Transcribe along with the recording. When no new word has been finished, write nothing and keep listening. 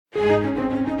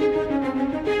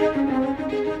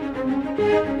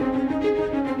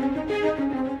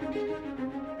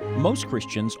Most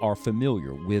Christians are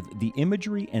familiar with the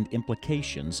imagery and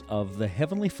implications of the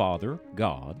Heavenly Father,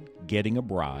 God, getting a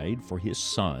bride for His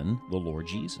Son, the Lord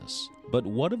Jesus. But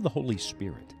what of the Holy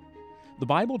Spirit? The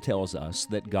Bible tells us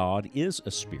that God is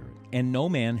a spirit, and no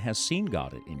man has seen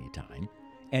God at any time,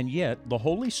 and yet the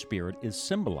Holy Spirit is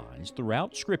symbolized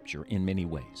throughout Scripture in many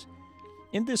ways.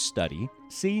 In this study,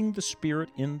 Seeing the Spirit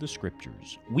in the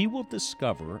Scriptures, we will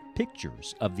discover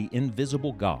pictures of the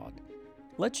invisible God.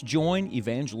 Let's join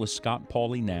Evangelist Scott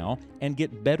Pauley now and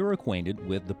get better acquainted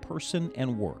with the person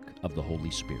and work of the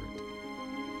Holy Spirit.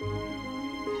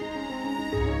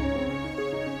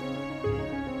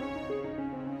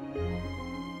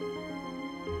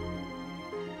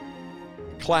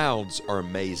 Clouds are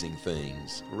amazing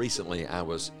things. Recently, I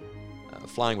was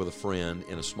flying with a friend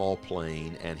in a small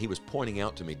plane, and he was pointing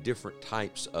out to me different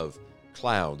types of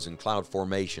clouds and cloud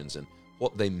formations and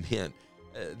what they meant.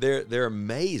 They're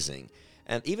amazing.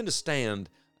 And even to stand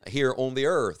here on the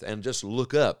earth and just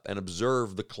look up and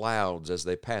observe the clouds as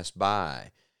they pass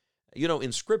by. You know,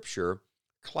 in Scripture,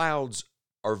 clouds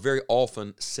are very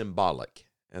often symbolic.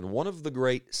 And one of the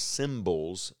great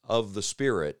symbols of the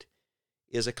Spirit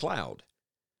is a cloud.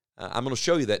 I'm going to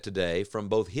show you that today from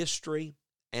both history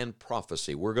and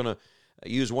prophecy. We're going to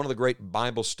use one of the great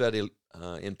Bible study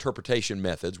interpretation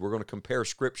methods. We're going to compare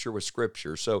Scripture with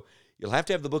Scripture. So you'll have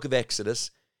to have the book of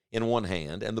Exodus in one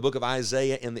hand and the book of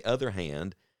Isaiah in the other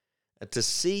hand to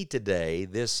see today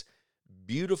this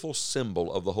beautiful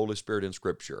symbol of the Holy Spirit in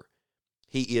Scripture.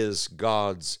 He is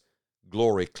God's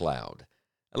glory cloud.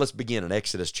 Now let's begin in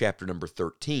Exodus chapter number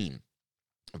 13,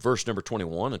 verse number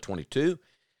 21 and 22.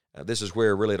 This is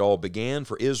where really it all began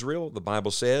for Israel. The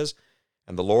Bible says,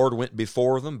 "And the Lord went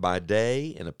before them by day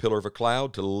in a pillar of a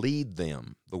cloud to lead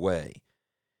them the way,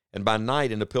 and by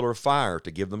night in a pillar of fire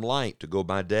to give them light, to go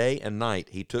by day and night.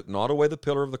 He took not away the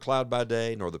pillar of the cloud by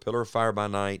day, nor the pillar of fire by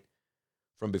night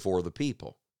from before the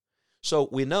people." So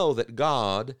we know that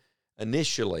God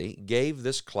initially gave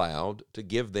this cloud to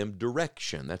give them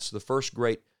direction. That's the first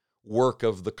great work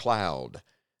of the cloud.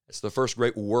 It's the first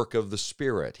great work of the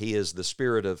Spirit. He is the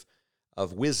Spirit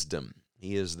of wisdom.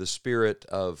 He is the Spirit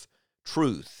of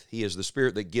truth. He is the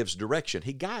Spirit that gives direction.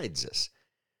 He guides us.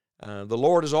 The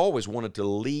Lord has always wanted to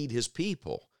lead His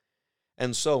people.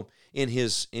 And so in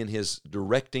His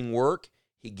directing work,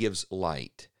 He gives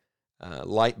light.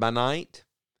 Light by night,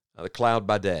 the cloud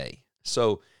by day.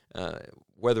 So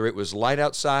whether it was light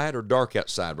outside or dark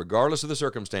outside, regardless of the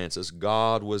circumstances,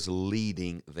 God was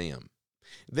leading them.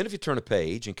 Then if you turn a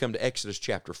page and come to Exodus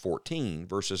chapter 14,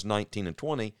 verses 19 and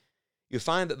 20, you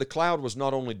find that the cloud was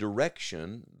not only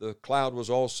direction, the cloud was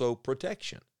also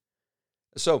protection.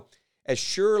 So as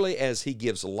surely as He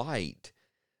gives light,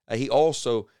 He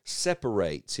also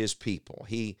separates His people.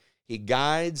 He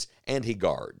guides and He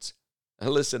guards.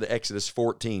 Listen to Exodus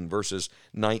 14, verses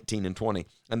 19 and 20.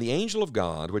 "And the angel of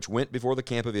God, which went before the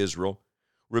camp of Israel,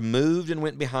 removed and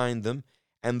went behind them,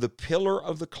 and the pillar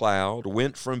of the cloud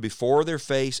went from before their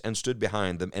face and stood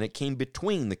behind them, and it came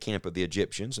between the camp of the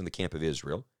Egyptians and the camp of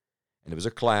Israel. And it was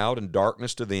a cloud and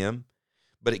darkness to them,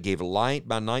 but it gave light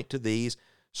by night to these,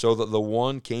 so that the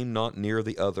one came not near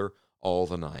the other all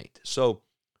the night." So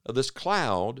this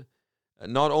cloud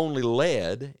not only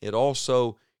led, it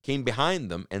also came behind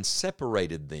them and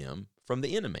separated them from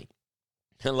the enemy.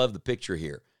 I love the picture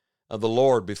here of the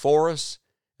Lord before us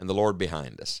and the Lord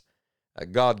behind us.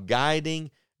 God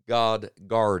guiding, God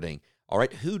guarding. All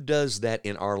right, who does that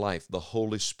in our life? The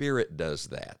Holy Spirit does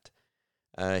that.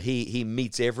 He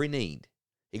meets every need.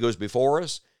 He goes before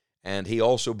us, and He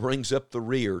also brings up the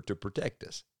rear to protect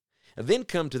us. And then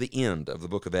come to the end of the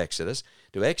book of Exodus,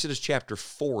 to Exodus chapter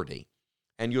 40,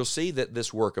 and you'll see that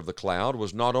this work of the cloud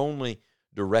was not only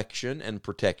direction and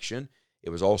protection, it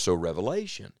was also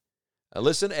revelation.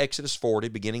 Listen to Exodus 40,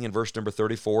 beginning in verse number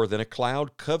 34. "Then a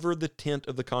cloud covered the tent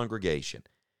of the congregation,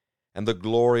 and the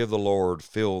glory of the Lord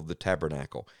filled the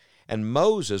tabernacle. And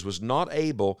Moses was not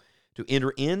able to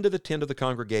enter into the tent of the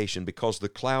congregation, because the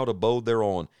cloud abode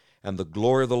thereon, and the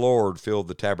glory of the Lord filled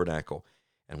the tabernacle.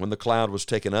 And when the cloud was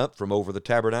taken up from over the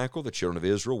tabernacle, the children of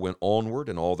Israel went onward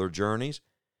in all their journeys.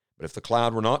 But if the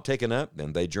cloud were not taken up,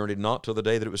 then they journeyed not till the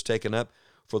day that it was taken up.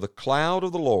 For the cloud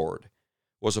of the Lord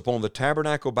was upon the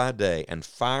tabernacle by day, and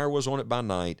fire was on it by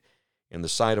night, in the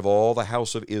sight of all the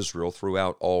house of Israel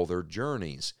throughout all their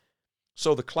journeys."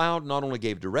 So the cloud not only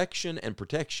gave direction and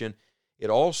protection, it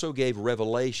also gave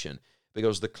revelation,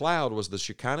 because the cloud was the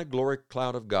Shekinah glory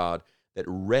cloud of God that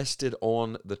rested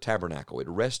on the tabernacle. It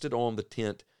rested on the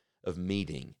tent of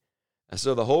meeting. And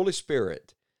so the Holy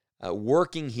Spirit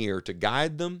working here to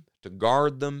guide them, to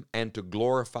guard them, and to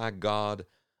glorify God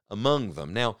among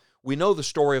them. Now, We know the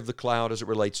story of the cloud as it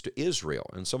relates to Israel.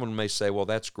 And someone may say, well,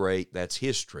 that's great. That's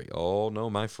history. Oh, no,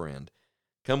 my friend.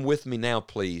 Come with me now,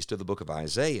 please, to the book of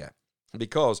Isaiah.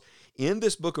 Because in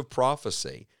this book of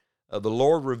prophecy, the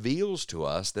Lord reveals to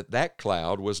us that that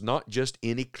cloud was not just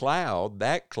any cloud.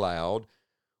 That cloud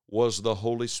was the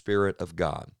Holy Spirit of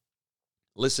God.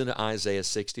 Listen to Isaiah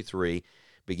 63,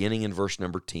 beginning in verse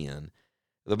number 10.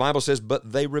 The Bible says,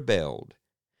 "But they rebelled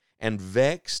and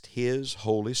vexed his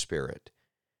Holy Spirit.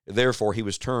 Therefore he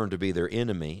was turned to be their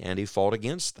enemy, and he fought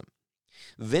against them.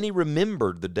 Then he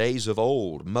remembered the days of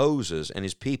old, Moses and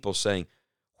his people, saying,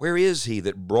 Where is he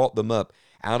that brought them up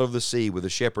out of the sea with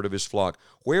the shepherd of his flock?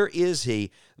 Where is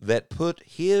he that put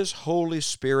his Holy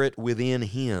Spirit within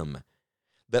him,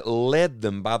 that led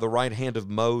them by the right hand of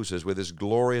Moses with his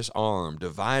glorious arm,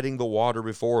 dividing the water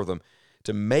before them,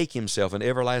 to make himself an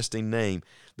everlasting name,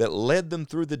 that led them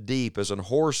through the deep as an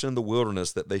horse in the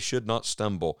wilderness, that they should not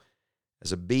stumble?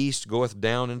 As a beast goeth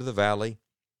down into the valley,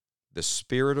 the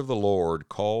Spirit of the Lord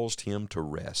caused him to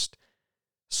rest.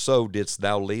 So didst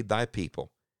thou lead thy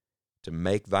people to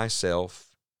make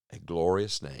thyself a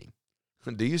glorious name."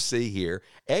 Do you see here?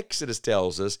 Exodus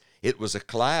tells us it was a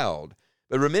cloud.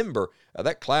 But remember,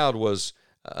 that cloud was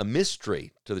a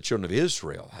mystery to the children of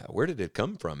Israel. Where did it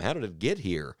come from? How did it get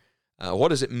here?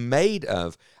 What is it made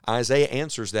of? Isaiah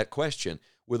answers that question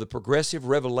with a progressive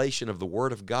revelation of the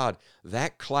Word of God.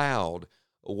 That cloud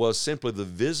was simply the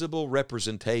visible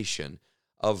representation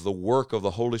of the work of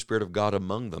the Holy Spirit of God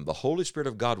among them. The Holy Spirit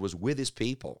of God was with his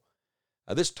people.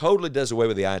 This totally does away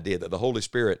with the idea that the Holy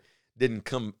Spirit didn't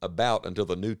come about until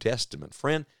the New Testament.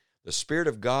 Friend, the Spirit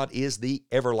of God is the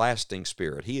everlasting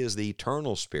Spirit. He is the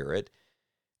eternal Spirit.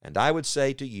 And I would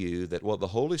say to you that what the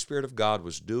Holy Spirit of God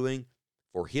was doing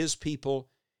for his people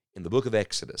in the book of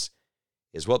Exodus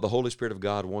is what the Holy Spirit of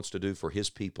God wants to do for his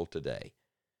people today.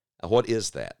 What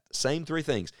is that? Same three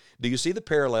things. Do you see the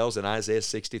parallels in Isaiah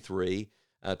 63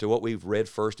 to what we've read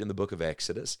first in the book of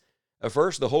Exodus?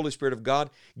 First, the Holy Spirit of God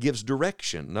gives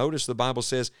direction. Notice the Bible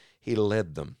says he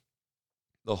led them.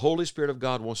 The Holy Spirit of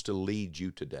God wants to lead you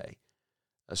today.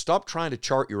 Stop trying to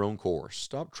chart your own course.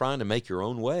 Stop trying to make your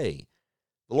own way.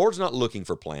 The Lord's not looking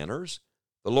for planners.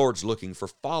 The Lord's looking for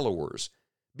followers.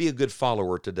 Be a good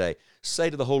follower today.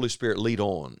 Say to the Holy Spirit, lead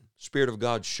on. Spirit of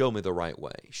God, show me the right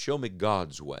way. Show me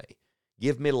God's way.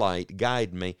 Give me light,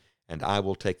 guide me, and I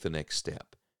will take the next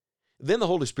step. Then the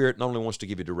Holy Spirit not only wants to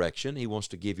give you direction, he wants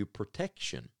to give you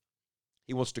protection.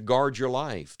 He wants to guard your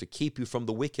life, to keep you from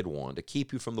the wicked one, to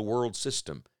keep you from the world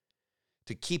system,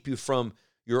 to keep you from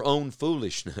your own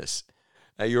foolishness,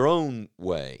 your own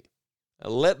way.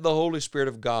 Let the Holy Spirit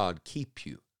of God keep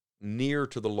you near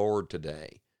to the Lord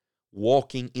today,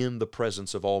 walking in the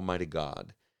presence of Almighty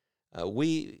God.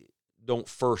 We don't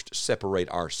first separate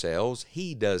ourselves.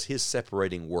 He does his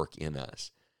separating work in us.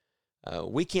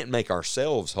 We can't make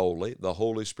ourselves holy. The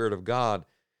Holy Spirit of God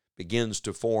begins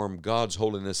to form God's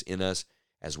holiness in us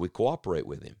as we cooperate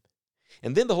with him.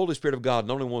 And then the Holy Spirit of God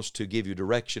not only wants to give you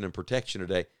direction and protection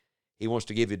today, he wants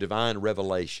to give you divine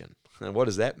revelation. And what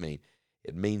does that mean?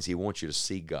 It means he wants you to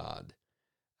see God,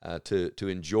 to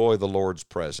enjoy the Lord's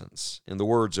presence. In the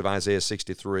words of Isaiah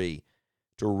 63,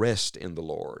 to rest in the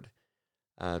Lord,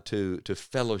 to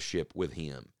fellowship with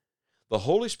him. The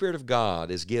Holy Spirit of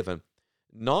God is given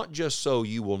not just so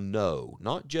you will know,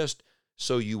 not just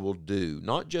so you will do,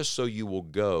 not just so you will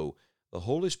go. The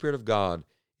Holy Spirit of God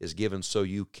is given so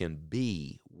you can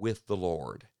be with the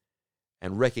Lord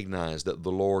and recognize that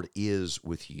the Lord is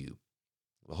with you.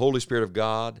 The Holy Spirit of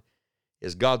God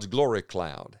is God's glory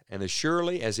cloud, and as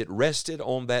surely as it rested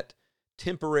on that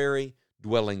temporary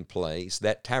dwelling place,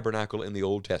 that tabernacle in the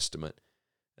Old Testament,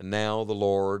 and now the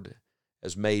Lord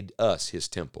has made us his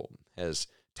temple, has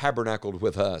tabernacled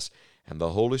with us, and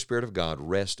the Holy Spirit of God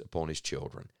rest upon his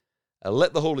children.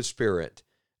 Let the Holy Spirit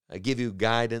give you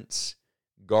guidance,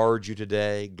 guard you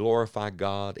today, glorify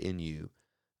God in you.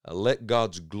 Let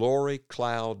God's glory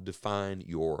cloud define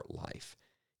your life.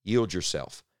 Yield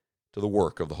yourself to the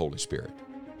work of the Holy Spirit.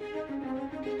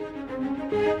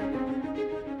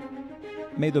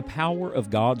 May the power of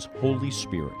God's Holy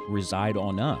Spirit reside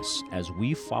on us as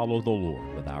we follow the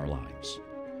Lord with our lives.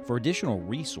 For additional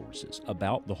resources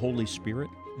about the Holy Spirit,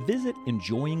 visit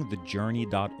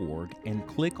enjoyingthejourney.org and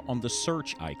click on the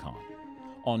search icon.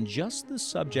 On just the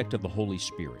subject of the Holy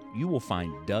Spirit, you will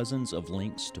find dozens of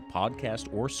links to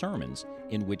podcasts or sermons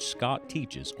in which Scott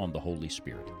teaches on the Holy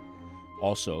Spirit.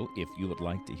 Also, if you would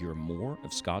like to hear more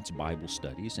of Scott's Bible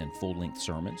studies and full-length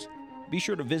sermons, be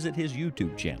sure to visit his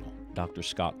YouTube channel, Dr.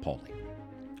 Scott Pauley.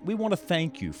 We want to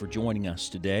thank you for joining us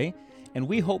today, and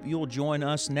we hope you'll join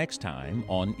us next time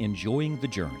on Enjoying the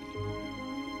Journey.